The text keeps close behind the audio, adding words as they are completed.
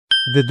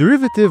The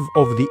derivative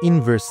of the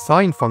inverse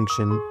sine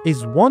function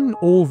is 1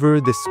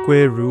 over the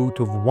square root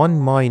of 1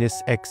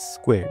 minus x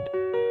squared.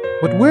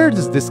 But where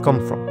does this come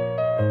from?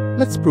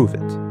 Let's prove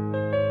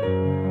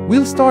it.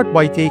 We'll start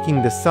by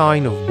taking the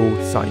sine of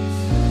both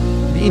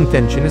sides. The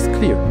intention is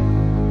clear.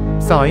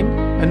 Sine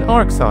and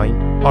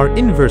arcsine are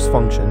inverse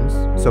functions,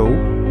 so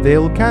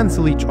they'll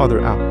cancel each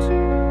other out.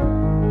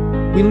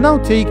 We'll now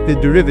take the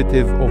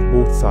derivative of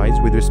both sides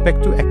with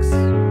respect to x.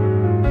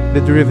 The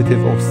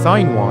derivative of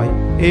sine y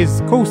is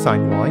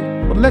cosine y,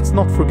 but let's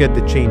not forget the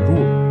chain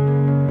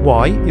rule.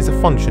 Y is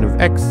a function of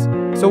x,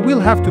 so we'll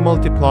have to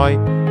multiply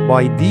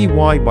by dy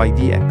by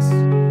dx.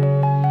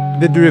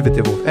 The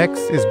derivative of x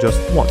is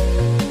just 1.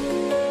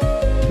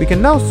 We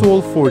can now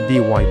solve for dy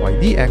by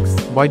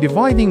dx by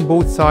dividing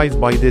both sides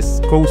by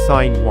this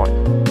cosine y.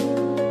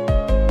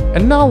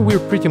 And now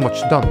we're pretty much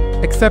done,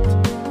 except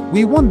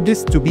we want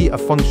this to be a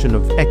function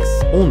of x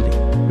only.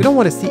 We don't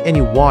want to see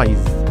any y's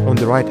on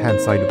the right-hand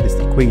side of this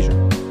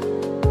equation.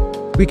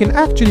 We can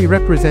actually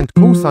represent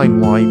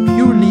cosine y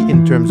purely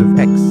in terms of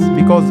x,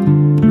 because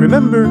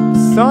remember,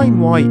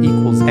 sine y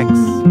equals x,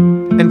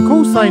 and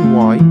cosine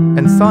y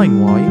and sine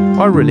y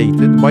are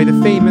related by the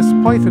famous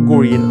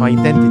Pythagorean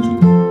identity.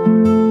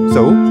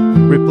 So,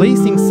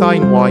 replacing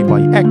sine y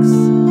by x,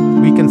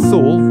 we can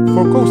solve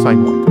for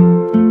cosine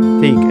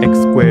y. Take x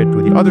squared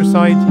to the other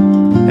side,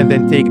 and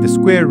then take the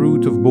square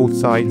root of both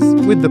sides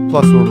with the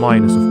plus or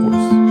minus, of course.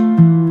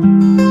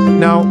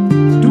 Now,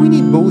 do we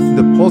need both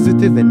the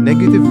positive and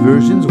negative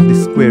versions of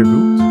this square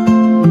root?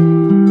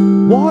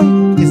 Y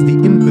is the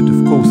input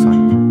of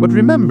cosine, but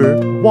remember,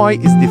 y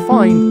is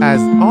defined as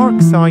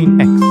arcsine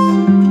x,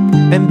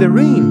 and the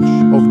range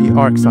of the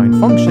arcsine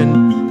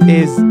function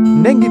is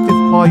negative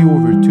pi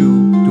over 2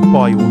 to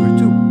pi over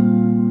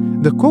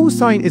 2. The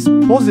cosine is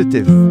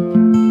positive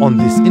on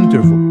this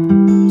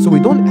interval, so we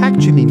don't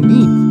actually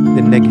need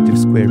the negative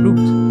square root.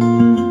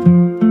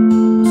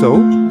 So,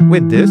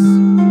 with this,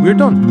 we're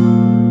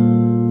done.